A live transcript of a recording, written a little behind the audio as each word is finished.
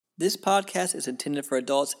This podcast is intended for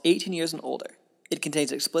adults 18 years and older. It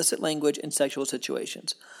contains explicit language and sexual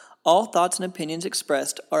situations. All thoughts and opinions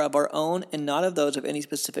expressed are of our own and not of those of any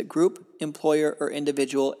specific group, employer, or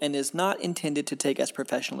individual, and is not intended to take as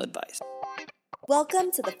professional advice.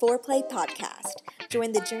 Welcome to the Foreplay Podcast.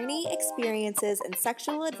 Join the journey, experiences, and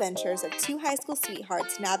sexual adventures of two high school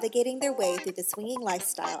sweethearts navigating their way through the swinging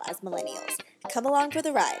lifestyle as millennials. Come along for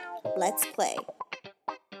the ride. Let's play.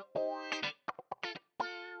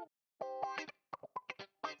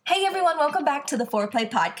 Hey everyone, welcome back to the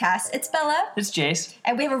Foreplay Podcast. It's Bella. It's Jace.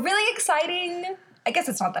 And we have a really exciting... I guess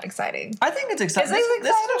it's not that exciting. I think it's exciting.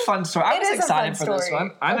 This is a fun story. I was excited for this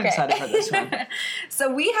one. I'm excited for this one.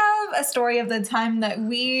 So we have a story of the time that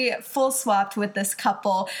we full swapped with this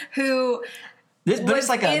couple who was in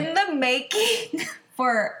the making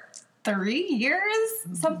for 3 years,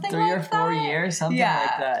 something like that. 3 or 4 years, something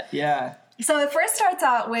like that. Yeah. So it first starts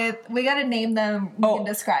out with, we got to name them, we can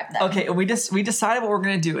describe them. Okay, we decided what we're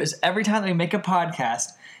going to do is every time that we make a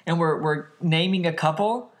podcast and we're naming a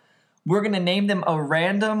couple, we're going to name them a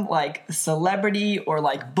random, like, celebrity or,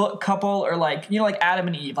 like, book couple or, like, you know, like Adam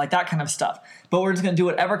and Eve, like that kind of stuff. But we're just going to do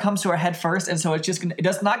whatever comes to our head first. And so it's just going to,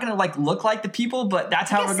 it's not going to, like, look like the people, but that's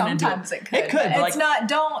how we're going to do it. Sometimes it could. It could. But it's not,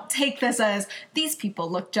 don't take this as, these people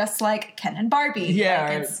look just like Ken and Barbie. Yeah,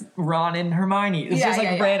 like it's Ron and Hermione. It's just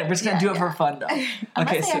like random. We're just going to do it for fun, though.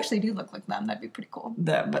 Unless they actually do look like them, that'd be pretty cool.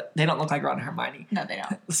 But they don't look like Ron and Hermione. No, they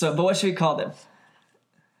don't. But what should we call them?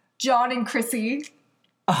 John and Chrissy.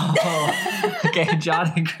 Oh, okay,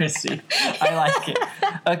 John and Chrissy. I like it.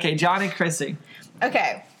 Okay, John and Chrissy.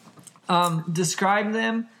 Okay. Describe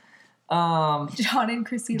them. John and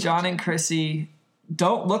Chrissy. John and Chrissy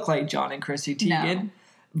don't look like John and Chrissy Teigen, no.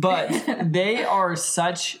 But they are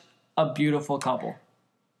such a beautiful couple.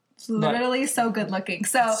 It's literally so good looking.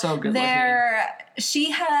 So good looking.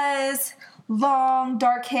 She has long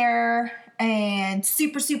dark hair and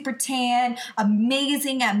super, super tan,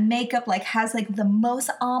 amazing at makeup, like has like the most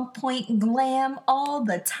on point glam all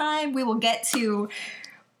the time. We will get to,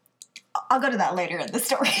 I'll go to that later in the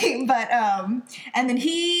story, but, and then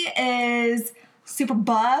he is super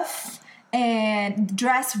buff and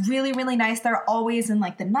dressed really, really nice. They're always in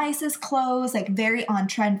like the nicest clothes, like very on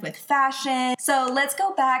trend with fashion. So let's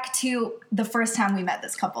go back to the first time we met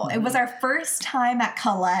this couple. Mm-hmm. It was our first time at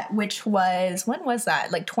Colette, which was, when was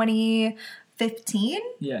that? Like 2015?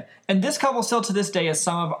 Yeah. And this couple still to this day is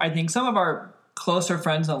some of our closer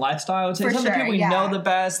friends in the lifestyle. It's some of the people we know the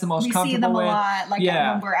best, the most comfortable with. We see them a lot, like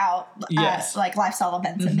when we're out at like lifestyle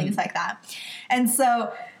events and things like that. And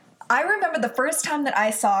so I remember the first time that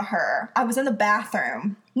I saw her, I was in the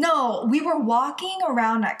bathroom. No, we were walking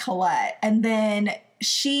around at Colette, and then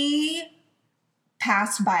she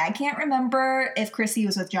passed by. I can't remember if Chrissy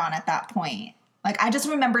was with John at that point. Like, I just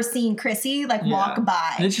remember seeing Chrissy, like, walk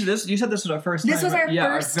by. You said this was our first time. This was our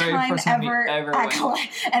first time ever at Colette.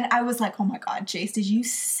 And I was like, oh, my God, Jace, did you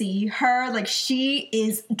see her? Like, she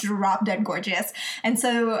is drop dead gorgeous. And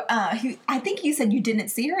so I think you said you didn't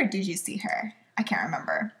see her, or did you see her? I can't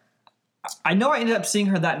remember. I know I ended up seeing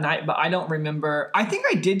her that night, but I don't remember. I think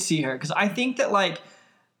I did see her because I think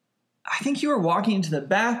you were walking into the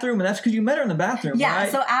bathroom, and that's because you met her in the bathroom, right? Yeah,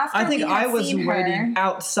 so after I think I was waiting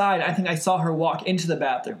outside. I think I saw her walk into the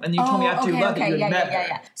bathroom, and you told me after you left that you had met her.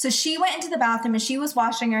 Yeah. So she went into the bathroom, and she was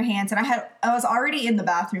washing her hands, and I was already in the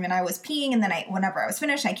bathroom, and I was peeing, and then whenever I was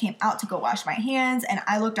finished, I came out to go wash my hands, and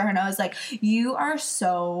I looked at her, and I was like, you are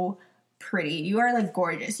so pretty. You are like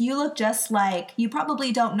gorgeous. You look just like, you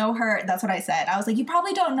probably don't know her. That's what I said. I was like, you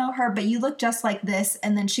probably don't know her, but you look just like this.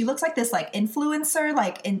 And then she looks like this like influencer,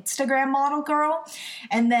 like Instagram model girl.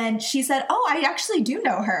 And then she said, oh, I actually do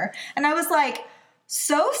know her. And I was like,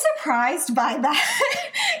 so surprised by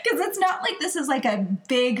that because it's not like this is like a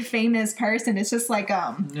big famous person. It's just like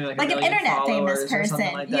an internet famous person.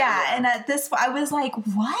 Like that, yeah. And at this, I was like,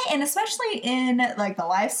 what? And especially in like the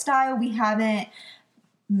lifestyle, we haven't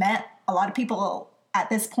met a lot of people at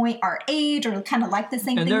this point our age or kind of like the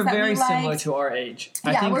same things that we like. And they're very similar to our age.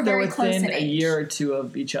 I think they're within a year or two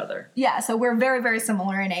of each other. Yeah, so we're very, very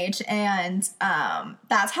similar in age. And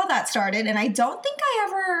that's how that started. And I don't think I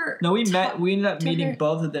ever... No, we ended up meeting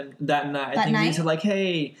both of them that night. I think we said like,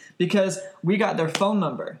 hey, because we got their phone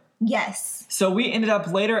number. Yes. So we ended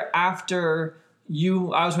up later after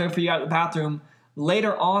I was waiting for you out of the bathroom.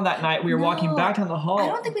 Later on that night, we were walking back down the hall. I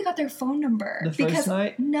don't think we got their phone number. The first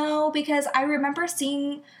night? No, because I remember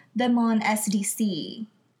seeing them on SDC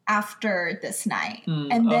after this night.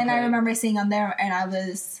 And then I remember seeing on there, and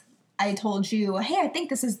I told you, hey, I think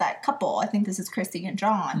this is that couple. I think this is Christy and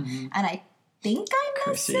John. Mm-hmm. And I think I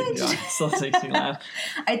messaged. Still makes me laugh.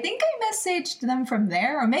 I think I messaged them from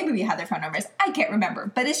there, or maybe we had their phone numbers. I can't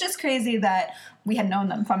remember, but it's just crazy that we had known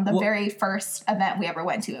them from the very first event we ever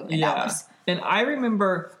went to in Dallas. And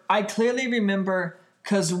I clearly remember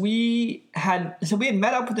because we had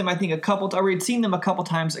met up with them, I think, or we had seen them a couple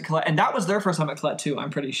times at Colette, and that was their first time at Colette too, I'm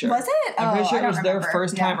pretty sure. Was it? I'm pretty sure it was their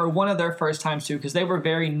first time, or one of their first times too, because they were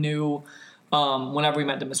very new whenever we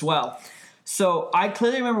met them as well. So I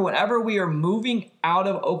clearly remember whenever we were moving out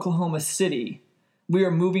of Oklahoma City, we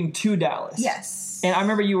were moving to Dallas. Yes. And I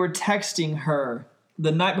remember you were texting her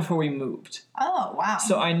the night before we moved. Oh, wow.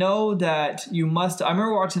 So I know that I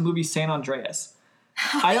remember watching the movie San Andreas.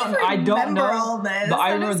 I don't know all this. But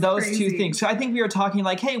I remember those two things. So I think we were talking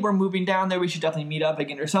like, hey, we're moving down there. We should definitely meet up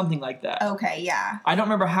again or something like that. Okay, yeah. I don't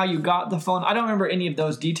remember how you got the phone. I don't remember any of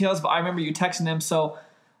those details, but I remember you texting them. So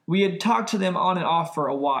we had talked to them on and off for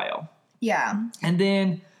a while. Yeah. And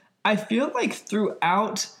then I feel like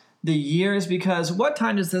throughout the years, because what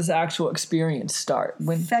time does this actual experience start?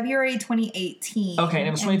 February 2018. Okay, and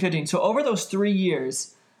it was 2015. So over those 3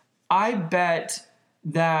 years, I bet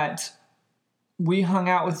that we hung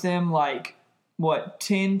out with them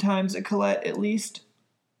 10 times at Colette at least?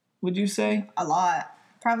 Would you say? A lot.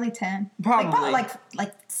 Probably 10. Probably.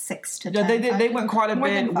 Like 6 to 10. Yeah, they went quite a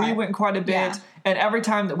bit. We went quite a bit. Yeah. And every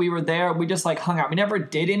time that we were there, we just hung out. We never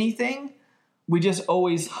did anything. We just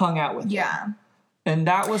always hung out with them. Yeah. And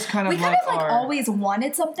that was kind of always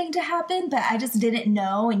wanted something to happen, but I just didn't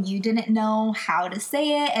know, and you didn't know how to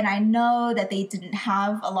say it. And I know that they didn't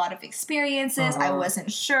have a lot of experiences. I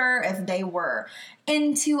wasn't sure if they were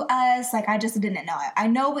into us. I just didn't know. I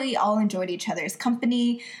know we all enjoyed each other's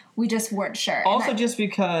company. We just weren't sure. Also, just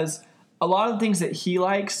because a lot of the things that he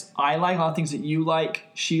likes, I like. A lot of things that you like,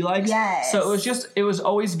 she likes. Yes. So it was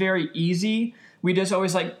always very easy. We just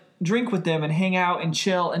always drink with them and hang out and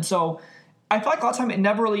chill. And so I feel like a lot of time it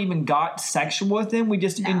never really even got sexual with them. We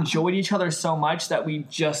just enjoyed each other so much that we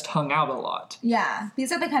just hung out a lot. Yeah.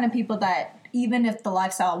 These are the kind of people that even if the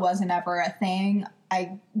lifestyle wasn't ever a thing,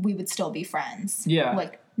 we would still be friends. Yeah.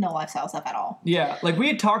 No lifestyle stuff at all. Yeah. We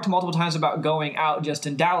had talked multiple times about going out just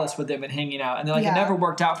in Dallas with them and hanging out. And then it never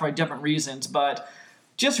worked out for different reasons, but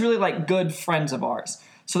just really good friends of ours.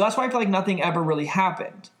 So that's why I feel like nothing ever really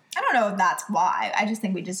happened. I don't know if that's why. I just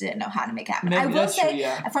think we just didn't know how to make it happen. Maybe I will that's say, true,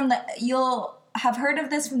 yeah. You'll have heard of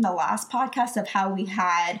this from the last podcast of how we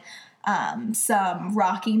had some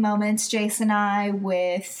rocky moments, Jason and I,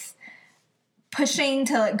 with pushing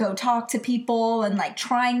to go talk to people and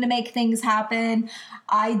trying to make things happen.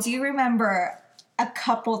 I do remember a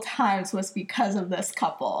couple times was because of this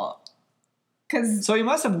couple. So he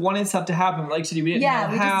must have wanted stuff to happen. Like I said, we didn't know how.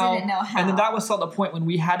 Yeah, we just didn't know how. And then that was still the point when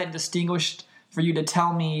we hadn't distinguished for you to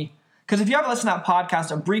tell me. Because if you haven't listened to that podcast,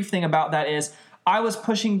 a brief thing about that is I was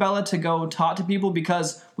pushing Bella to go talk to people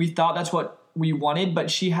because we thought that's what we wanted, but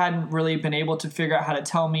she hadn't really been able to figure out how to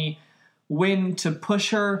tell me when to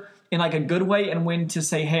push her in a good way and when to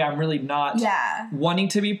say, hey, I'm really not wanting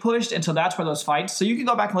to be pushed. And so that's where those fights. So you can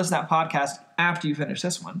go back and listen to that podcast after you finish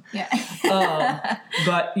this one. Yeah.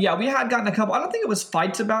 But yeah, we had gotten a couple. I don't think it was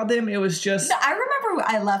fights about them. It was just. No, I remember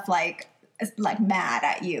I left mad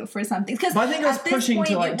at you for something. Because I think I was pushing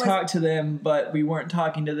to talk to them, but we weren't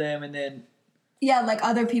talking to them. And then. Yeah,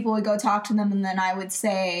 other people would go talk to them, and then I would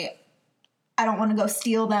say, I don't want to go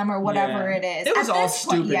steal them or whatever it is. It was all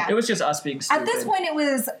stupid. It was just us being stupid. At this point,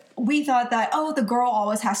 we thought that, the girl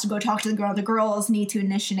always has to go talk to the girl. The girls need to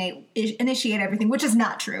initiate everything, which is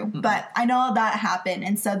not true. Mm-hmm. But I know that happened.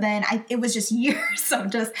 And so then it was just years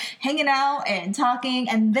of just hanging out and talking.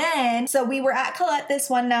 And then, so we were at Colette this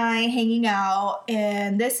one night hanging out.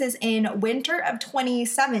 And this is in winter of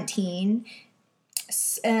 2017.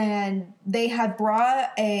 And they had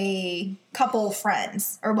brought a couple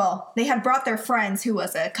friends, they had brought their friends who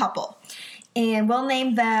was a couple, and we'll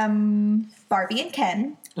name them Barbie and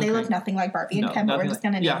Ken. They look nothing like Barbie and Ken, but we're just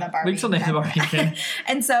going to name them Barbie and Ken. We can still name them Barbie and Ken.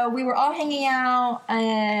 And so we were all hanging out,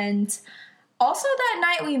 and also that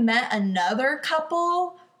night we met another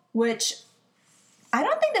couple, which I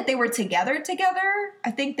don't think that they were together.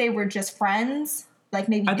 I think they were just friends.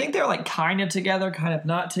 Maybe I think they were kind of together, kind of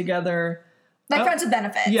not together. Friends with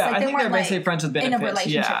benefits. Yeah, I think they're basically friends with benefits. In a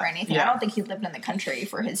relationship or anything. Yeah. I don't think he lived in the country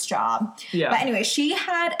for his job. Yeah. But anyway, she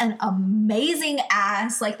had an amazing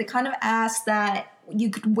ass, the kind of ass that you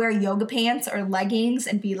could wear yoga pants or leggings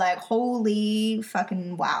and be like, holy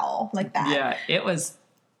fucking wow, like that. Yeah, it was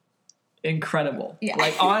incredible. Yeah.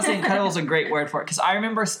 Honestly, incredible is a great word for it. Because I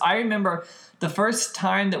remember the first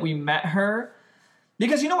time that we met her,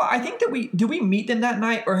 Because you know what? I think that did we meet them that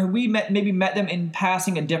night, or have we maybe met them in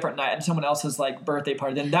passing a different night at someone else's like birthday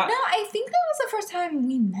party? Then that. No, I think that was the first time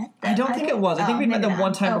we met them. I don't think it was. I think we met them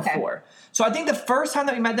one time before. So I think the first time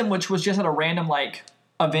that we met them, which was just at a random like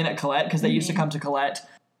event at Colette, because they used to come to Colette.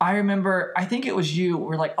 I remember, I think it was you.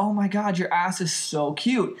 We're like, oh my God, your ass is so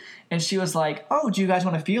cute, and she was like, oh, do you guys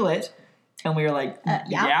want to feel it? And we were like,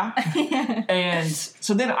 yeah. And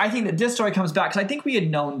so then I think that this story comes back because I think we had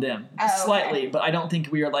known them slightly, but I don't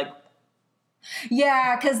think we were like.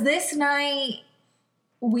 Yeah, because this night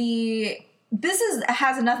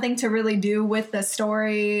has nothing to really do with the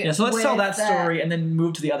story. Yeah, so let's tell that story and then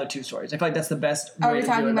move to the other two stories. I feel like that's the best way to do it. Are we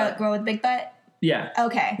talking about Girl with Big Butt? Yeah.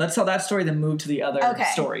 Okay. Let's tell that story, then move to the other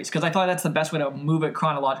stories. Because I feel like that's the best way to move it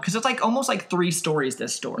chronologically. Because it's like almost like 3 stories,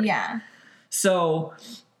 this story. Yeah. So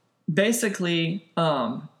basically,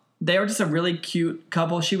 they were just a really cute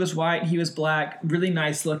couple. She was white, he was black, really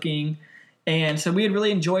nice looking. And so we had really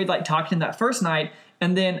enjoyed like talking that first night.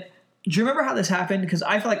 And then, do you remember how this happened? Because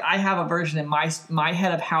I feel like I have a version in my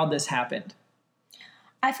head of how this happened.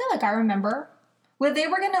 I feel like I remember. Well, they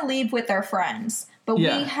were going to leave with their friends, but we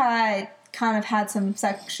had kind of had some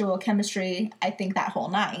sexual chemistry, I think, that whole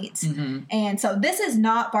night. Mm-hmm. And so this is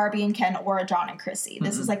not Barbie and Ken or John and Chrissy.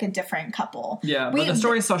 This is like a different couple. Yeah, but the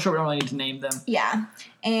story is so short we don't really need to name them. Yeah.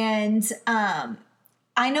 And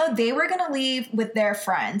I know they were going to leave with their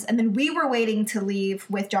friends, and then we were waiting to leave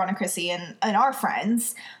with John and Chrissy and our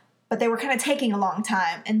friends, but they were kind of taking a long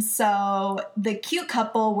time. And so the cute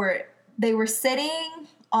couple were sitting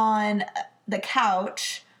on the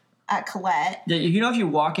couch at Colette. Yeah, you know, if you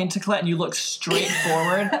walk into Colette and you look straight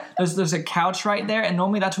forward, there's a couch right there, and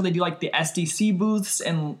normally that's where they do like the SDC booths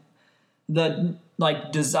and the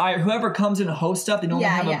like Desire. Whoever comes in to host stuff, they normally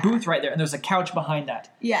have a booth right there, and there's a couch behind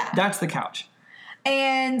that. Yeah, that's the couch.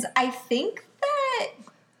 And I think that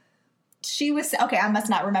she was okay. I must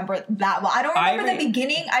not remember that well. I don't remember the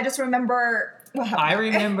beginning. I just remember. I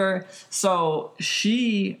remember, so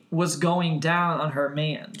she was going down on her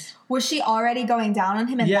mans. Was she already going down on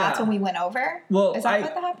him, and that's when we went over? Well, is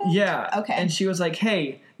that what happened? Yeah. Okay. And she was like,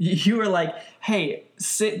 hey, you were like, hey,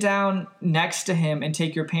 sit down next to him and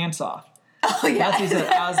take your pants off. Oh, yeah. That's what he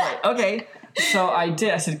said. I was like, okay. So I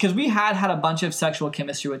did. I said, because we had a bunch of sexual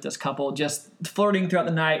chemistry with this couple, just flirting throughout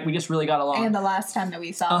the night. We just really got along. And the last time that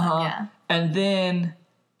we saw them, yeah. And then,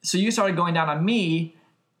 so you started going down on me.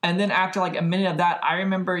 And then after like a minute of that, I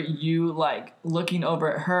remember you like looking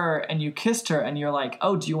over at her and you kissed her and you're like,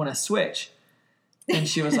 oh, do you want to switch? And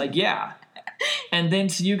she was like, yeah. And then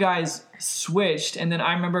so you guys switched. And then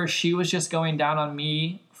I remember she was just going down on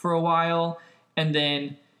me for a while. And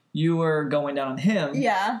then you were going down on him.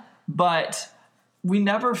 Yeah. But we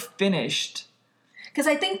never finished. Because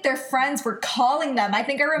I think their friends were calling them. I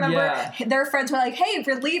think I remember their friends were like, hey,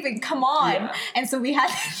 we're leaving, come on. Yeah. And so we had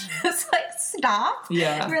to just like stop.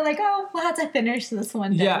 Yeah. We were like, oh, we'll have to finish this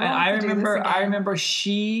one day. Yeah, and I remember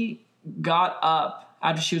she got up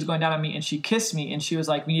after she was going down on me and she kissed me and she was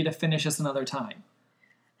like, we need to finish this another time.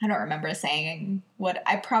 I don't remember saying what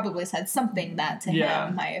I probably said something that to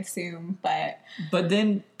him, I assume, but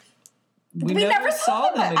then we never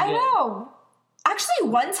saw them again. I know. Actually,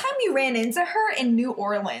 one time we ran into her in New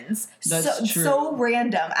Orleans. That's true. So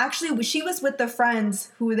random. Actually, she was with the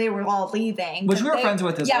friends who they were all leaving. Which we were friends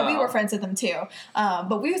with as well. Yeah, we were friends with them too.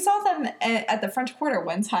 But we saw them at the French Quarter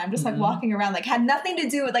one time, just like walking around. Like, had nothing to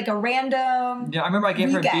do with like a random Yeah, I remember I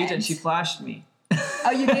gave her a beat and she flashed me.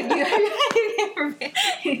 Oh, you gave her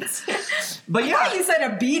beats. But yeah. I thought you said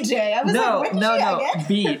a BJ. I was like, what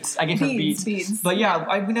beats. I gave her beats. But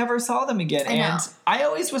yeah, we never saw them again. And I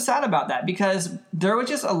always was sad about that because there was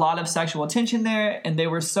just a lot of sexual attention there and they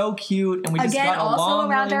were so cute and we just got along also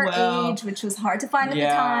around really our age, which was hard to find at the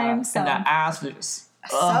time. So. And that ass was just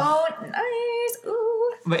so nice.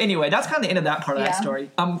 Ooh. But anyway, that's kind of the end of that part of that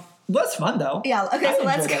story. Was fun though. Yeah. Okay. So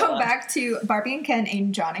let's go back to Barbie and Ken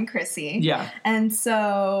and John and Chrissy. Yeah. And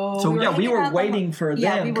so. We were waiting for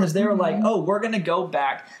them because they were like, "Oh, we're gonna go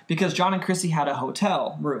back because John and Chrissy had a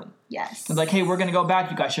hotel room." Yes. And like, "Hey, we're gonna go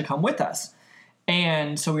back. You guys should come with us."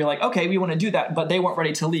 And so we were like, "Okay, we want to do that," but they weren't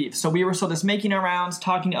ready to leave. So we were still just making our rounds,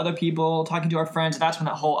 talking to other people, talking to our friends. That's when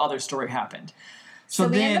that whole other story happened. So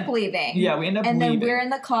we end up leaving. Yeah, we end up leaving. And then we're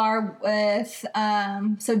in the car with.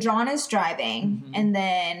 So John is driving, and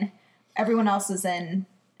then. Everyone else is in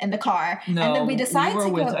the car. No, and then we decided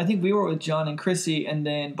to go. I think we were with John and Chrissy, and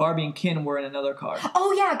then Barbie and Ken were in another car.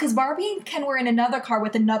 Oh, yeah, because Barbie and Ken were in another car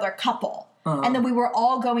with another couple. And then we were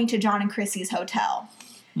all going to John and Chrissy's hotel.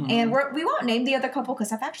 And we won't name the other couple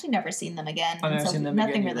because I've actually never seen them again. I've never seen them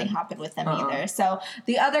nothing again really happened with them either. So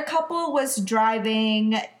the other couple was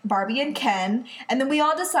driving Barbie and Ken. And then we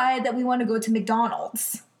all decided that we want to go to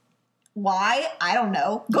McDonald's. Why? I don't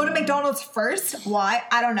know. Go to McDonald's first? Why?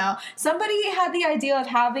 I don't know. Somebody had the idea of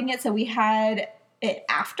having it, so we had it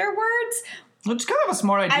afterwards. Which is kind of a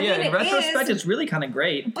smart idea. In retrospect, it's really kind of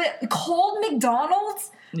great. But cold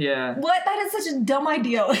McDonald's? Yeah. What? That is such a dumb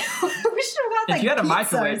idea. We should have got like if you had a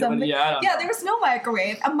microwave, there was no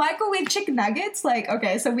microwave. A microwave chicken nuggets? Like,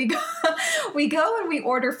 okay, so we go and we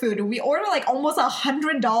order food. And we order like almost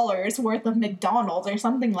 $100 worth of McDonald's or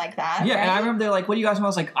something like that. Yeah, right? And I remember they're like, what do you guys want? I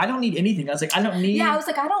was like, I don't need anything. I was like, I don't need... Yeah, I was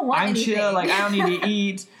like, I don't want anything. I'm chill. Like, I don't need to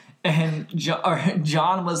eat. And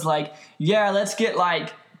John was like, yeah, let's get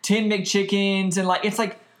like 10 McChickens. And like, it's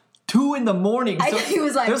like 2 a.m. So he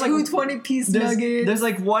was like, 2 20-piece nuggets. There's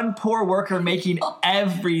like one poor worker making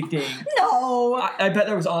everything. No. I bet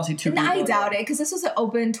there was honestly 2 people. I doubt it, because this was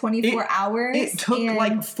open 24 hours. It took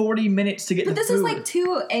like 40 minutes to get the food. But this was like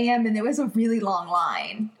 2 a.m. and there was a really long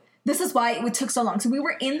line. This is why it took so long. So we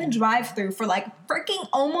were in the drive-thru for like freaking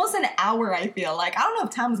almost an hour, I feel like. I don't know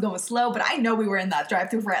if time was going slow, but I know we were in that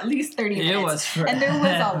drive-thru for at least 30 minutes. It was forever. And there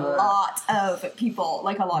was a lot of people,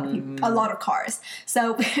 like a lot of people, a lot of cars.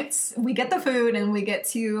 So we get the food and we get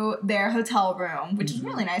to their hotel room, which is a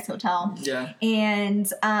really nice hotel. Yeah.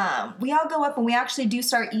 And we all go up and we actually do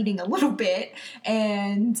start eating a little bit.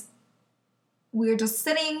 And we're just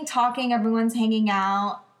sitting, talking, everyone's hanging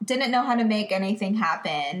out. Didn't know how to make anything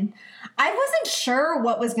happen. I wasn't sure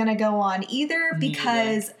what was going to go on either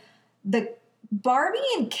because the Barbie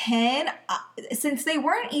and Ken, since they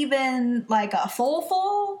weren't even like a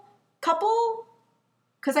full couple,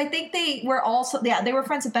 because I think they were also, they were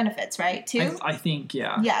friends with benefits, right, too? I think,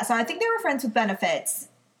 yeah. Yeah, so I think they were friends with benefits.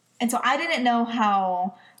 And so I didn't know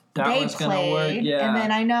how they played. Yeah. And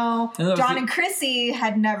then I know John and Chrissy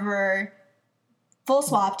had never full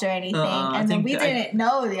swapped or anything, and then we didn't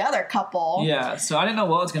know the other couple. Yeah, so I didn't know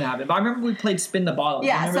what was going to happen. But I remember we played Spin the Bottle.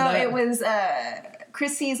 Yeah, so it was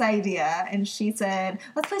Chrissy's idea, and she said,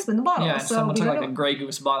 let's play Spin the Bottle. Yeah, so someone took like a Grey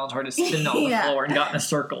Goose bottle and tried to spin it on the floor and got in a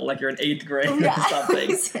circle like you're in 8th grade or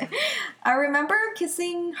something. I remember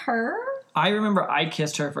kissing her. I remember I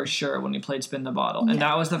kissed her for sure when we played Spin the Bottle, and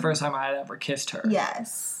that was the first time I had ever kissed her.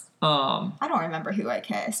 Yes. I don't remember who I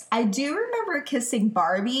kissed. I do remember kissing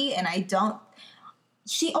Barbie, and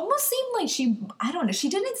she almost seemed like she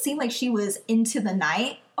didn't seem like she was into the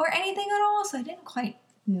night or anything at all, so I didn't quite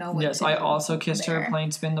know what to do. I also kissed her playing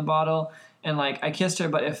Spin the Bottle, and like I kissed her,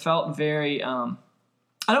 but it felt very, I don't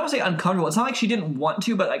want to say uncomfortable. It's not like she didn't want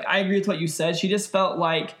to, but like I agree with what you said. She just felt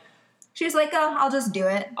like... She was like, oh, I'll just do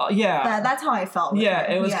it. Yeah. That's how I felt with her.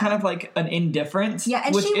 It was kind of like an indifference,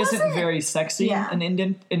 and which isn't very sexy, an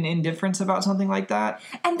indifference about something like that.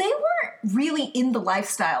 And they weren't really in the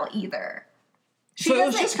lifestyle either. So it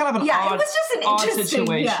was just kind of an odd, it was just an interesting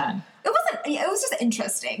situation. Yeah. It was just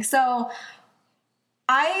interesting. So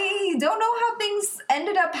I don't know how things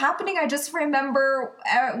ended up happening. I just remember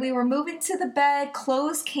we were moving to the bed,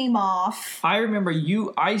 clothes came off. I remember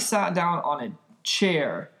I sat down on a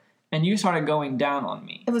chair and you started going down on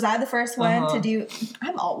me. Was I the first one to do?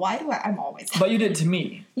 I'm always. But you did to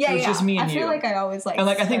me. Yeah, it was just me and you. I feel like I always like. And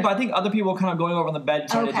like I think other people kind of going over on the bed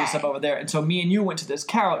trying to do stuff over there, and so me and you went to this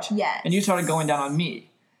couch. Yes. And you started going down on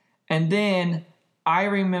me, and then I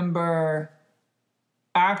remember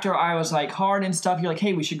after I was like hard and stuff, you're like,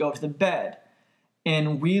 hey, we should go to the bed,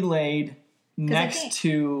 and we laid next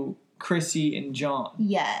to Chrissy and John.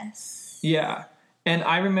 Yes. Yeah. And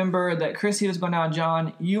I remember that Chrissy was going down on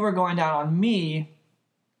John, you were going down on me,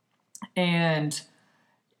 and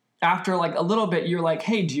after like a little bit, you're like,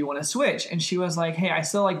 hey, do you want to switch? And she was like, hey, I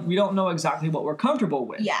still like, we don't know exactly what we're comfortable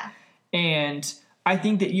with. Yeah. And I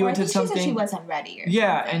think that you had said something. She said she wasn't ready or something.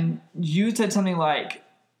 And you said something like,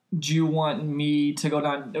 do you want me to go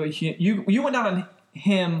down? You went down on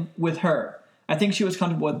him with her. I think she was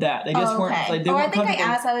comfortable with that. They just weren't. Like, they weren't comfortable. I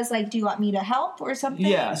asked. I was like, "Do you want me to help or something?"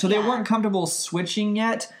 Yeah. So they weren't comfortable switching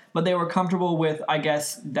yet, but they were comfortable with, I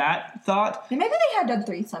guess, that thought. Maybe they had done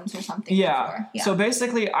threesomes or something. Yeah. Before. So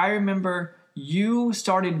basically, I remember you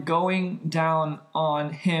started going down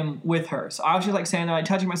on him with her. So I was just like saying that, like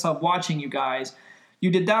touching myself, watching you guys.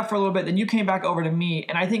 You did that for a little bit, then you came back over to me,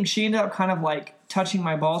 and I think she ended up kind of like touching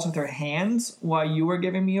my balls with her hands while you were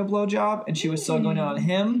giving me a blowjob, and she was still going down on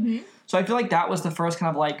him. Mm-hmm. So I feel like that was the first kind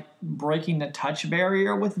of like breaking the touch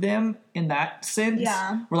barrier with them in that sense.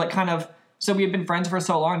 Yeah. We're like kind of So we had been friends for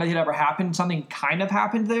so long, nothing had ever happened. Something kind of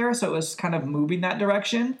happened there, so it was kind of moving that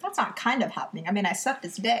direction. That's not kind of happening. I mean, I sucked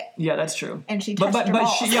his dick. Yeah, that's true. And she touched your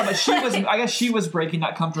balls. But she was. I guess she was breaking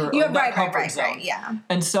that comfort zone. Right, yeah.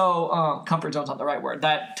 And so, comfort zone's not the right word.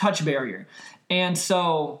 That touch barrier. And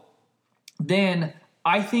so, then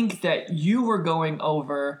I think that you were going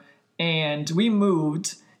over, and we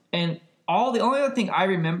moved, and the only other thing I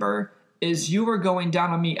remember is you were going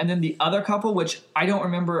down on me, and then the other couple, which I don't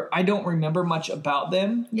remember much about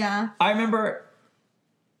them. Yeah. I remember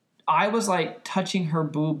I was like touching her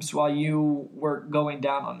boobs while you were going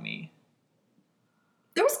down on me.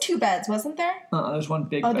 There was 2 beds, wasn't there? There was one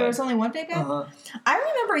big bed. Oh, there was only one big bed? Uh-huh. I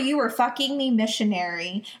remember you were fucking me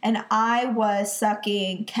missionary, and I was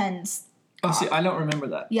sucking Ken's cock. Oh, see, I don't remember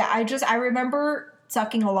that. Yeah, I remember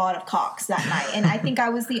sucking a lot of cocks that night, and I think I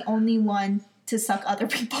was the only one to suck other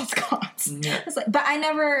people's cocks. Yeah. But I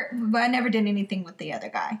never did anything with the other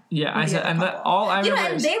guy. Yeah, I said, and all I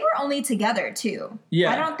remember and they were only together too.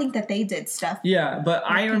 Yeah, I don't think that they did stuff. Yeah, but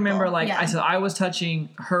I remember I said I was touching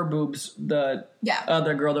her boobs, the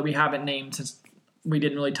other girl that we haven't named since we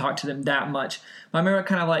didn't really talk to them that much. But I remember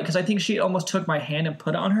kind of like, because I think she almost took my hand and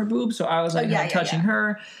put it on her boob, so I was like touching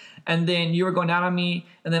her, and then you were going down on me,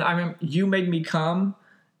 and then I remember you made me come.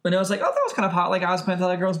 But I was like, oh, that was kind of hot. Like, I was playing with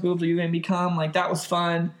other girls' boobs, or you made me come. Like, that was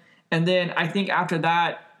fun. And then I think after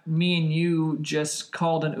that, me and you just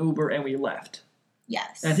called an Uber and we left.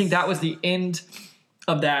 Yes. And I think that was the end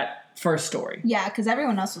of that first story. Yeah, because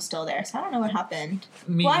everyone else was still there. So I don't know what happened.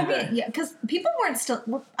 Because people weren't still...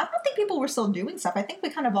 I don't think people were still doing stuff. I think we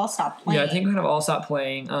kind of all stopped playing. Yeah, I think we kind of all stopped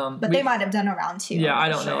playing. But they might have done a round 2. Yeah, I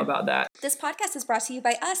don't know about that. This podcast is brought to you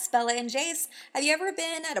by us, Bella and Jace. Have you ever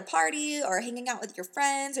been at a party or hanging out with your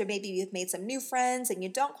friends, or maybe you've made some new friends and you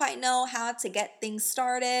don't quite know how to get things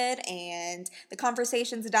started and the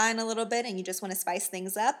conversation's dying a little bit and you just want to spice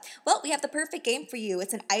things up? Well, we have the perfect game for you.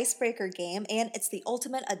 It's an icebreaker game, and it's the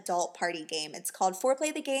ultimate adult party game. It's called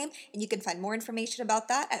Foreplay the Game, and you can find more information about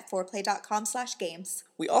that at foreplay.com/games.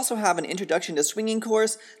 We also have an introduction to swinging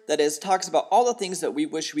course that talks about all the things that we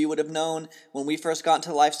wish we would have known when we first got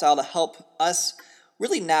into lifestyle to help us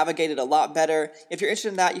really navigate it a lot better. If you're interested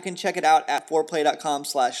in that, you can check it out at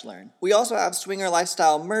foreplay.com/learn. We also have swinger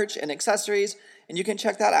lifestyle merch and accessories, and you can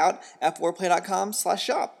check that out at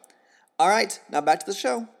foreplay.com/shop. All right, now back to the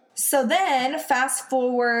show. So then, fast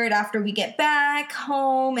forward after we get back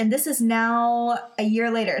home, and this is now a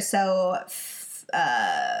year later, so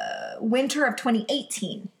winter of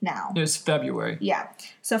 2018 now. It was February. Yeah.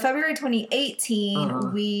 So February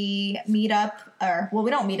 2018, we meet up,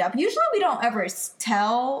 we don't meet up. Usually we don't ever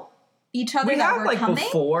tell each other that we're coming.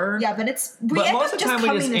 Before. Yeah, but most of the time we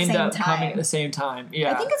just end up coming at the same time.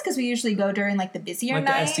 Yeah. I think it's because we usually go during like the busier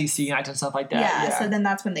nights. The STC nights and stuff like that. Yeah, so then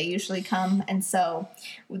that's when they usually come. And so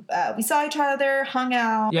we saw each other, hung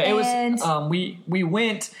out. Yeah, it was, we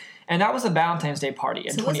went, and that was a Valentine's Day party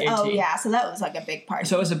in 2018. So that was like a big party.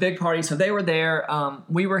 So it was a big party. So they were there.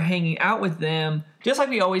 We were hanging out with them, just like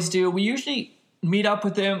we always do. We usually meet up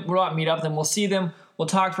with them. We'll not meet up with them. We'll see them. We'll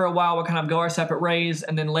talk for a while. We'll kind of go our separate ways,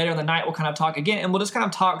 and then later in the night we'll kind of talk again, and we'll just kind of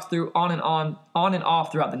talk through on and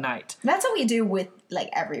off throughout the night. That's what we do with like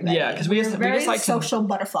everybody. Yeah, because we just like social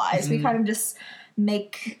butterflies. Mm-hmm. We kind of just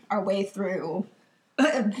make our way through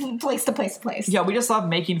place to place to place. Yeah, we just love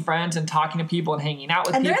making friends and talking to people and hanging out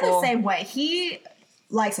with people. And they're the same way. He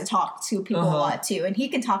likes to talk to people a lot too, and he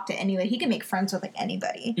can talk to anybody. He can make friends with like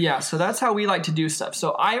anybody. Yeah, so that's how we like to do stuff.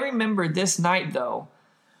 So I remember this night though.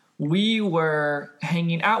 We were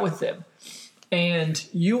hanging out with them, and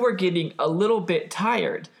you were getting a little bit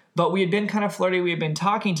tired, but we had been kind of flirty. We had been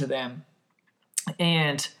talking to them,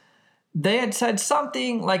 and they had said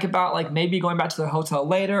something like about like maybe going back to their hotel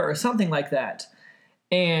later or something like that.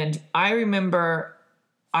 And I remember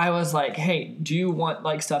I was like, hey, do you want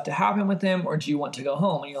like stuff to happen with them, or do you want to go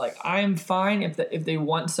home? And you're like, I'm fine if they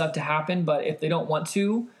want stuff to happen, but if they don't want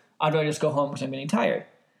to, I'd rather just go home because I'm getting tired.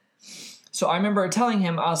 So I remember telling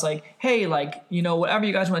him, I was like, hey, like, you know, whatever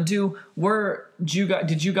you guys want to do,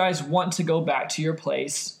 did you guys want to go back to your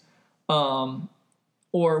place? Or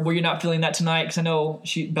were you not feeling that tonight? Because I know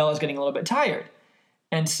Bella's getting a little bit tired.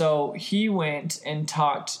 And so he went and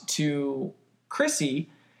talked to Chrissy,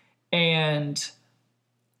 and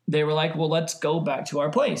they were like, well, let's go back to our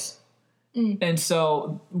place. And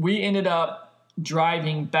so we ended up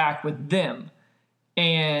driving back with them.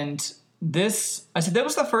 And I said that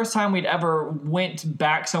was the first time we'd ever went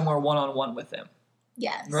back somewhere one-on-one with them.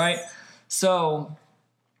 Yes. Right? So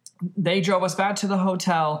they drove us back to the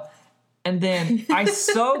hotel, and then I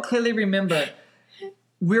so clearly remember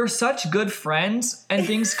we're such good friends and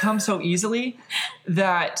things come so easily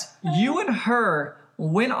that you and her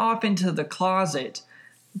went off into the closet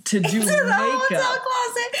to do makeup. Hotel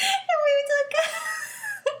closet,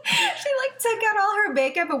 and she like took out all her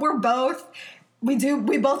makeup, and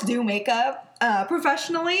we both do makeup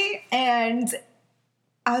professionally, and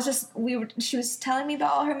she was telling me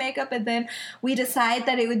about all her makeup, and then we decided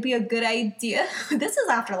that it would be a good idea. This is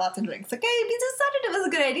after lots of drinks, okay? We decided it was a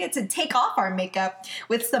good idea to take off our makeup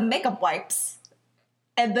with some makeup wipes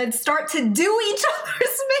and then start to do each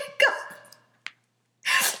other's makeup.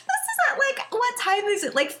 This is at like, what time is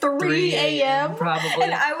it? Like 3 a.m.? Probably.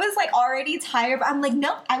 And I was like already tired, but I'm like,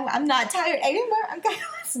 no, I'm not tired anymore. I'm going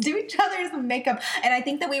to do each other's makeup. And I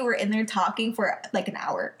think that we were in there talking for like an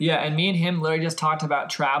hour. Yeah, and me and him literally just talked about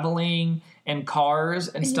traveling and cars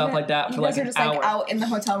and stuff like that for like an hour. Like out in the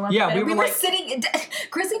hotel room. Yeah, we were sitting,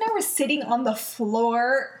 Chrissy and I were sitting on the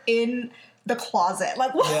floor in the closet.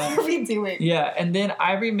 Like, what were we doing? Yeah, and then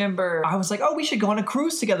I remember I was like, oh, we should go on a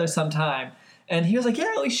cruise together sometime. And he was like,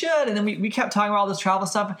 yeah, we should. And then we kept talking about all this travel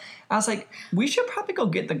stuff. I was like, we should probably go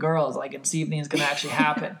get the girls, like, and see if anything's going to actually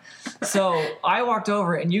happen. So I walked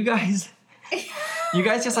over, and you guys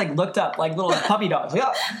just, like, looked up like little puppy dogs.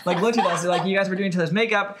 Like looked at us. Like, you guys were doing each other's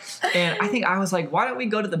makeup. And I think I was like, why don't we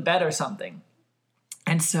go to the bed or something?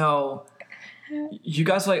 And so you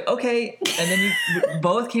guys were like, okay. And then you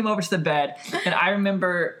both came over to the bed. And I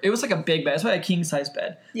remember it was like a big bed. It was like a king-size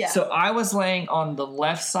bed. Yeah. So I was laying on the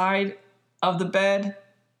left side of the bed,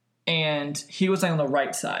 and he was laying on the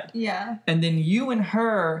right side. Yeah. And then you and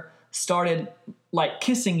her started like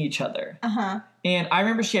kissing each other. Uh-huh. And I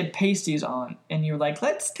remember she had pasties on, and you were like,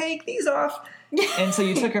 let's take these off. And so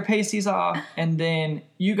you took her pasties off, and then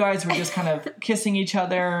you guys were just kind of kissing each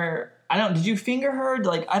other. Did you finger her?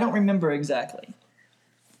 Like, I don't remember exactly.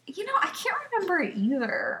 You know, I can't remember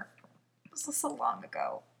either. It was so long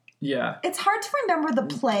ago. Yeah. It's hard to remember the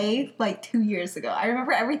play like 2 years ago. I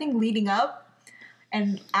remember everything leading up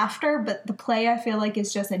and after, but the play I feel like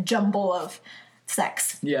is just a jumble of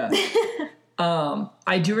sex. Yeah.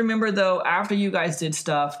 I do remember though, after you guys did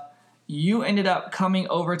stuff, you ended up coming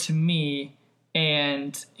over to me,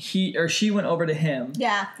 and she went over to him.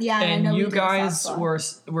 Yeah. And I know you guys were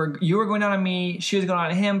going down on me, she was going on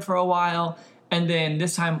to him for a while, and then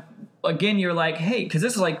this time again, you're like, hey, because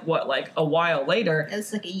this is like, what, like a while later. It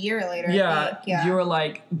was like a year later. Yeah. You were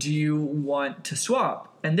like, do you want to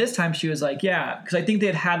swap? And this time she was like, yeah, because I think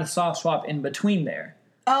they had a soft swap in between there.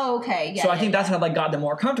 Oh, okay. Yeah. So I think that's how like got them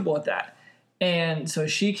more comfortable with that. And so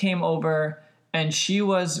she came over, and she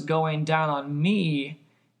was going down on me,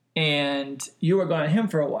 and you were going on him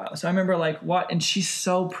for a while. So I remember like, what? And she's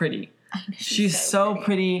so pretty. She's so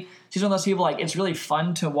pretty. She's one of those people, like, it's really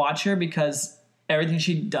fun to watch her because everything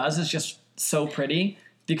she does is just so pretty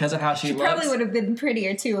because of how she looks. She probably would have been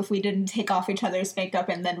prettier, too, if we didn't take off each other's makeup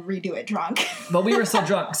and then redo it drunk. But we were so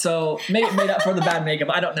drunk, so made up for the bad makeup.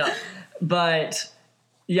 I don't know. But,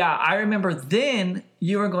 yeah, I remember then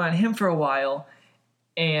you were going on him for a while,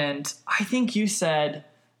 and I think you said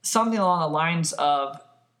something along the lines of,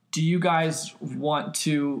 do you guys want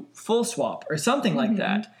to full swap or something like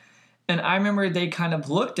that? And I remember they kind of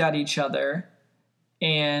looked at each other,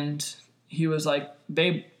 and he was like,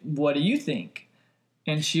 babe, what do you think?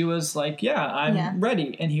 And she was like, yeah, I'm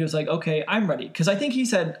ready. And he was like, okay, I'm ready. Because I think he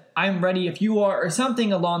said, I'm ready if you are, or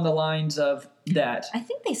something along the lines of that. I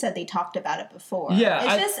think they said they talked about it before. Yeah.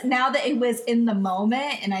 It's just now that it was in the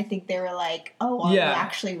moment, and I think they were like, oh, are we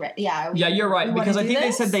actually ready? Yeah. Yeah, you're right. Because I think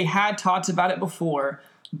they said they had talked about it before,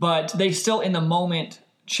 but they still in the moment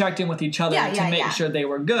checked in with each other to make sure they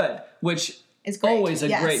were good, which is always a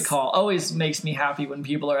great call. Always makes me happy when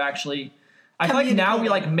people are actually... I feel like now we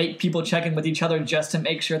like make people check in with each other just to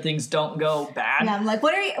make sure things don't go bad. Yeah, I'm like,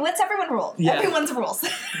 what's everyone's rules? Yeah. Everyone's rules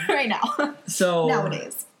right now. So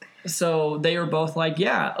nowadays. So they were both like,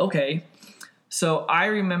 yeah, okay. So I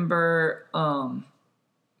remember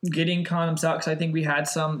getting condoms out because I think we had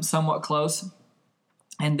some somewhat close.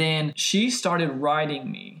 And then she started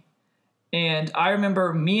riding me. And I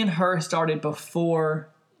remember me and her started before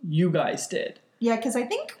you guys did. Yeah, because I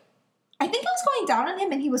think I was going down on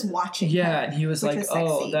him and he was watching her, and he was like,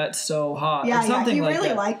 oh, that's so hot. Yeah, or something he like really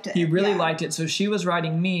that. liked it. He really liked it. So she was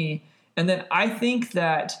riding me. And then I think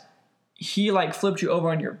that he like flipped you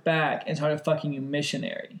over on your back and started fucking you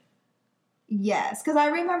missionary. Yes, because I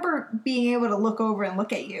remember being able to look over and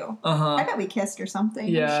look at you. Uh-huh. I bet we kissed or something.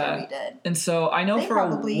 Yeah. I'm sure we did. And so I know for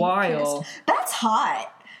a while. Kissed. That's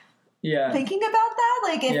hot. Yeah. Thinking about that,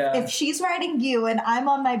 like if she's riding you and I'm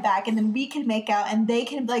on my back and then we can make out and they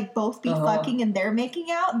can like both be fucking and they're making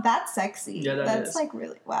out, that's sexy. Yeah, that's like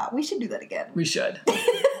really, wow. We should do that again. We should.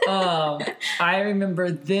 I remember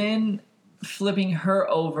then flipping her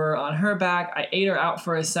over on her back. I ate her out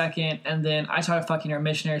for a second, and then I started fucking her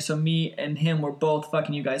missionary. So me and him were both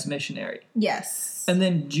fucking you guys missionary. Yes. And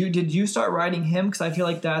then did you start riding him? Because I feel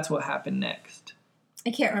like that's what happened next.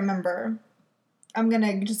 I can't remember. I'm going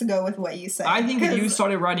to just go with what you said. I think that you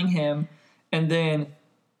started riding him, and then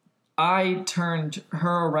I turned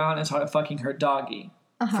her around and started fucking her doggy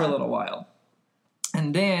for a little while.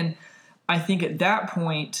 And then I think at that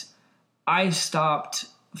point, I stopped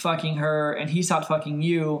fucking her, and he stopped fucking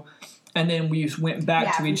you, and then we went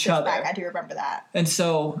back to each other. Back. I do remember that. And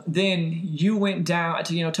so then you went down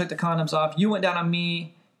to, took the condoms off. You went down on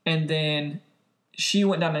me, and then she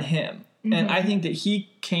went down on him. Mm-hmm. And I think that he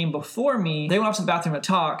came before me. They went off to the bathroom to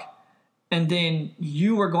talk, and then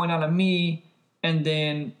you were going down on me, and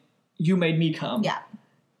then you made me come. Yeah.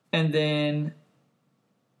 And then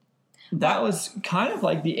that was kind of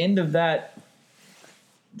like the end of that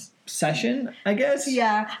session, I guess.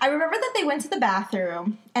 Yeah. I remember that they went to the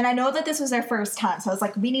bathroom, and I know that this was their first time, so I was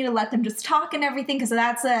like, we need to let them just talk and everything, because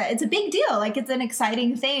it's a big deal. Like, it's an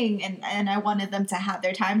exciting thing, and I wanted them to have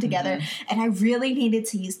their time together, and I really needed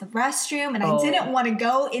to use the restroom, and I didn't want to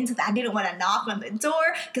go into that. I didn't want to knock on the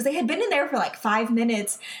door, because they had been in there for like 5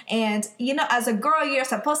 minutes, and, as a girl, you're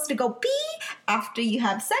supposed to go pee after you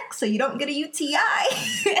have sex so you don't get a UTI,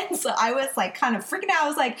 and so I was like kind of freaking out. I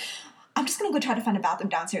was like, I'm just going to go try to find a bathroom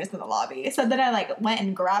downstairs in the lobby. So then I went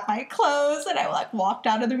and grabbed my clothes, and I walked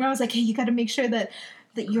out of the room. I was like, hey, you got to make sure that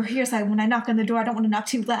you're here. So when I knock on the door, I don't want to knock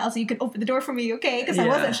too loud, so you can open the door for me, okay? Because I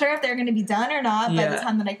wasn't sure if they were going to be done or not by the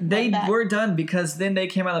time that I came back. They were done, because then they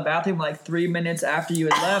came out of the bathroom like 3 minutes after you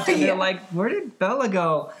had left, and they're like, where did Bella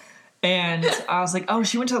go? And I was like, oh,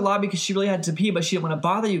 she went to the lobby because she really had to pee, but she didn't want to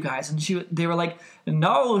bother you guys. And they were like,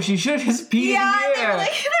 no, she should just pee in here. They were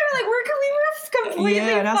like, we're completely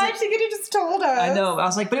fine. She could have just told us. I know. I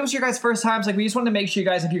was like, but it was your guys' first time. So we just wanted to make sure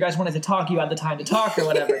if you guys wanted to talk, you had the time to talk or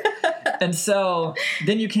whatever. And so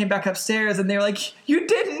then you came back upstairs, and they were like, you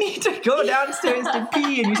didn't need to go downstairs to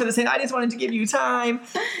pee. And you said the same, I just wanted to give you time.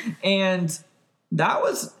 And that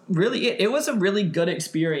was really it. It was a really good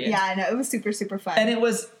experience. Yeah, I know. It was super, super fun. And it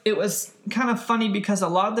was kind of funny, because a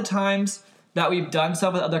lot of the times that we've done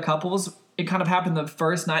stuff with other couples, it kind of happened the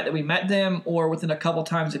first night that we met them, or within a couple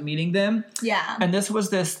times of meeting them. Yeah. And this was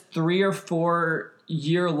this 3 or 4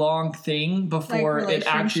 year long thing before it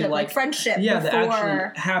actually friendship. Yeah, that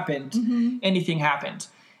actually happened. Mm-hmm. Anything happened.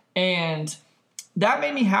 And that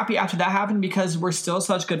made me happy after that happened, because we're still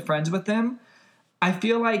such good friends with them. I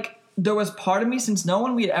feel like there was part of me, since no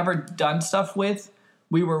one we had ever done stuff with,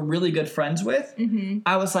 we were really good friends with. Mm-hmm.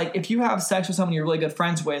 I was like, if you have sex with someone you're really good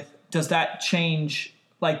friends with, does that change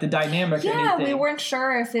like the dynamic or anything? Yeah, we weren't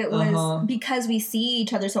sure if it was because we see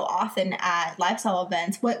each other so often at lifestyle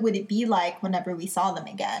events. What would it be like whenever we saw them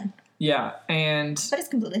again? Yeah, but it's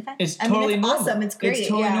completely fine. It's totally normal. Awesome. It's great. It's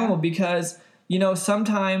totally normal, because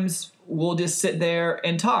sometimes we'll just sit there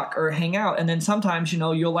and talk or hang out, and then sometimes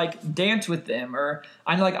you'll like dance with them, or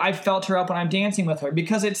I felt her up when I'm dancing with her,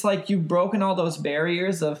 because it's like you've broken all those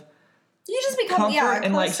barriers of you just become comfort,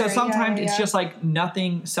 and closer, so sometimes it's just like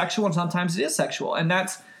nothing sexual, and sometimes it is sexual, and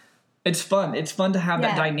it's fun. It's fun to have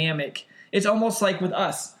that dynamic. It's almost like with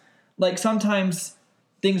us, like sometimes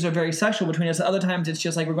things are very sexual between us. Other times it's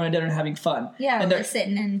just like we're going to dinner and having fun. Yeah, and we're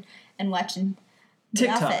sitting and watching The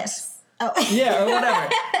Office. Oh. Yeah, or whatever.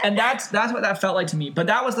 And that's what that felt like to me. But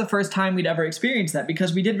that was the first time we'd ever experienced that,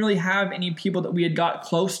 because we didn't really have any people that we had got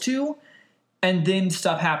close to, and then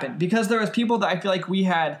stuff happened. Because there was people that I feel like we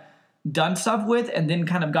had done stuff with and then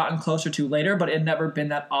kind of gotten closer to later, but it had never been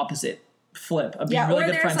that opposite flip of being really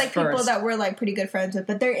good friends first. Or there's people that we're like pretty good friends with,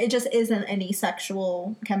 but it just isn't any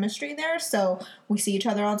sexual chemistry there. So we see each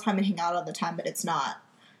other all the time and hang out all the time, but it's not,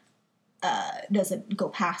 doesn't go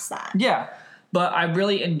past that. Yeah. But I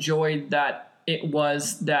really enjoyed that it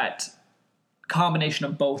was that combination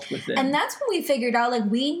of both with them. And that's when we figured out, like,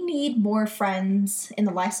 we need more friends in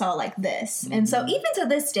the lifestyle like this. Mm-hmm. And so even to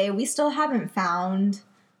this day, we still haven't found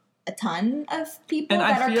a ton of people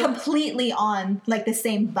that are completely on, like, the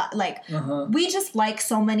same, we just like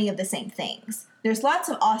so many of the same things. There's lots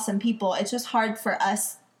of awesome people. It's just hard for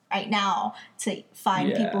us right now to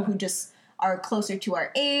find people who just are closer to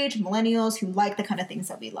our age, millennials, who like the kind of things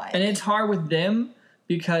that we like. And it's hard with them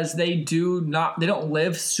because they don't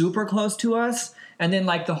live super close to us. And then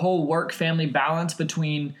like the whole work-family balance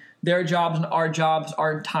between their jobs and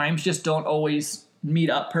our times just don't always meet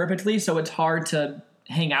up perfectly. So it's hard to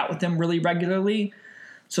hang out with them really regularly.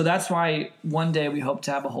 So that's why one day we hope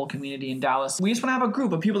to have a whole community in Dallas. We just want to have a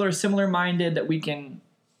group of people that are similar-minded that we can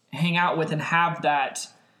hang out with and have that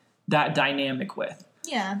dynamic with.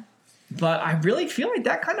 Yeah. But I really feel like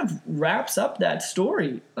that kind of wraps up that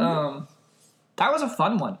story. that was a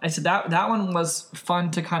fun one. I said that one was fun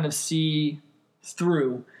to kind of see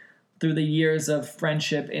through the years of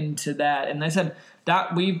friendship into that. And I said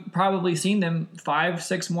that we've probably seen them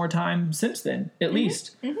 5-6 more times since then, at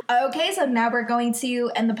least. Mm-hmm. Okay, so now we're going to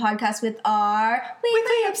end the podcast with our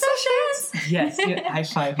weekly obsessions. Yes, high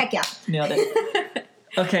five. Heck yeah. Nailed it.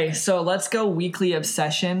 Okay, so let's go weekly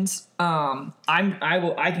obsessions.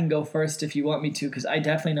 I can go first if you want me to, because I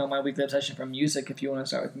definitely know my weekly obsession from music. If you want to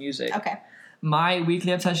start with music, okay. My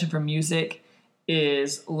weekly obsession for music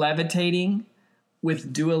is levitating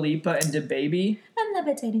with Dua Lipa and DaBaby. I'm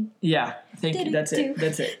levitating. Yeah, thank you. That's it.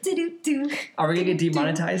 That's it. Are we gonna get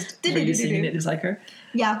demonetized for you singing it just like her?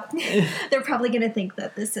 Yeah, they're probably gonna think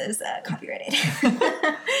that this is copyrighted.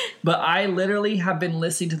 But I literally have been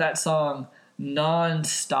listening to that song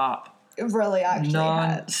non-stop. Really, actually.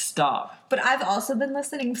 Non-stop. But I've also been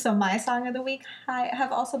listening, so my song of the week I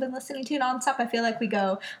have also been listening to non-stop. I feel like we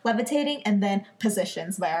go Levitating and then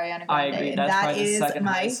Positions by Ariana Grande. I agree. That is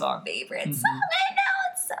my favorite song. I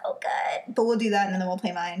know, it's so good. But we'll do that and then we'll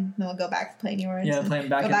play mine. Then we'll go back to playing yours. Yeah, playing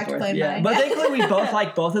back and forth. Mine. But thankfully we both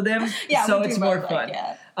like both of them, yeah, so it's more fun.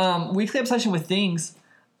 Weekly obsession with things.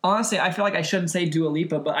 Honestly, I feel like I shouldn't say Dua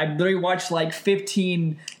Lipa, but I literally watched like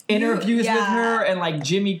 15 interviews with her and like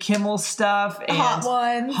Jimmy Kimmel stuff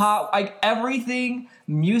and like everything,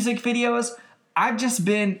 music videos. I've just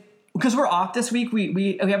been, because we're off this week,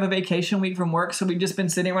 we have a vacation week from work, so we've just been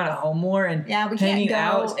sitting around at home more and we hanging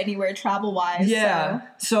can't go anywhere travel wise. Yeah.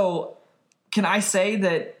 So can I say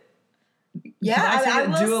that? Yeah, can I say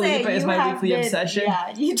that Dua Lipa is my weekly obsession?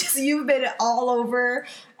 Yeah, you've been all over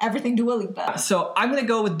everything Dua Lipa. So I'm gonna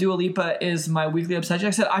go with Dua Lipa is my weekly obsession.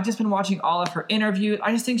 Like I said, I've just been watching all of her interviews.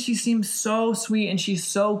 I just think she seems so sweet and she's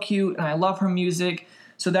so cute, and I love her music.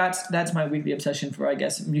 So that's my weekly obsession for, I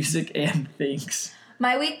guess, music and things.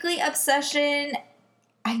 My weekly obsession,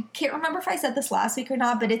 I can't remember if I said this last week or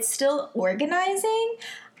not, but it's still organizing.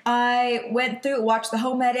 I went through, watched the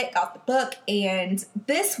home edit, got the book, and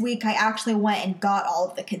this week I actually went and got all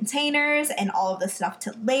of the containers and all of the stuff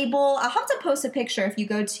to label. I'll have to post a picture. If you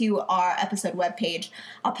go to our episode webpage,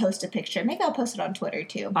 I'll post a picture. Maybe I'll post it on Twitter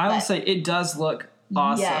too. I will say it does look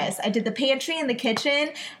awesome. Yes, I did the pantry and the kitchen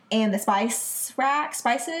and the spice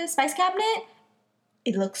cabinet.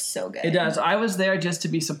 It looks so good. It does. I was there just to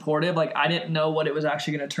be supportive. Like, I didn't know what it was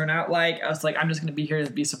actually going to turn out like. I was like, I'm just going to be here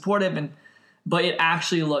to be supportive, but it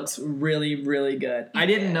actually looks really, really good. I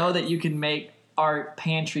didn't know that you can make our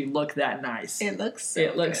pantry look that nice. It looks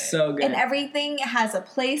so good. And everything has a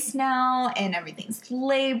place now, and everything's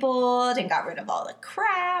labeled and got rid of all the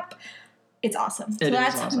crap. It's awesome. So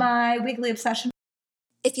that's my weekly obsession.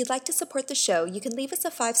 If you'd like to support the show, you can leave us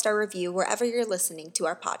a 5-star review wherever you're listening to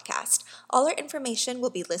our podcast. All our information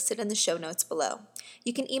will be listed in the show notes below.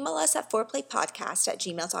 You can email us at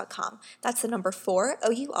fourplaypodcast@gmail.com. That's the number 4,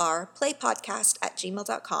 O-U-R,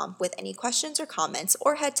 playpodcast@gmail.com with any questions or comments,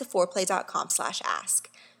 or head to fourplay.com/ask.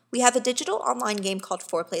 We have a digital online game called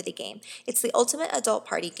Foreplay the Game. It's the ultimate adult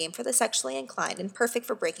party game for the sexually inclined and perfect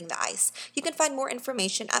for breaking the ice. You can find more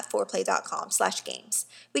information at foreplay.com/games.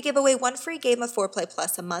 We give away 1 free game of Foreplay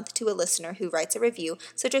Plus a month to a listener who writes a review,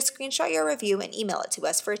 so just screenshot your review and email it to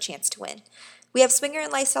us for a chance to win. We have swinger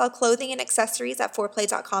and lifestyle clothing and accessories at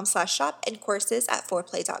foreplay.com/shop and courses at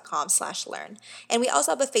foreplay.com/learn. And we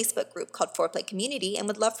also have a Facebook group called Foreplay Community and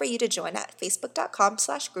would love for you to join at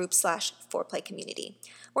facebook.com/group/foreplay community.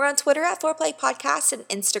 We're on Twitter at Foreplay Podcast and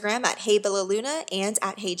Instagram at HeyBellaLuna and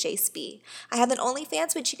at HeyJSB. I have an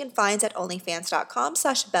OnlyFans, which you can find at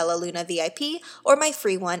onlyfans.com/BellaLunaVIP or my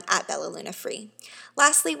free one at BellaLunaFree.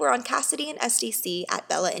 Lastly, we're on Cassidy and SDC at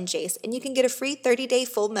Bella and Jace, and you can get a free 30-day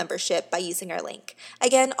full membership by using our link.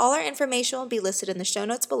 Again, all our information will be listed in the show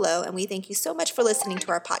notes below, and we thank you so much for listening to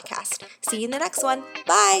our podcast. See you in the next one.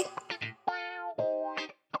 Bye!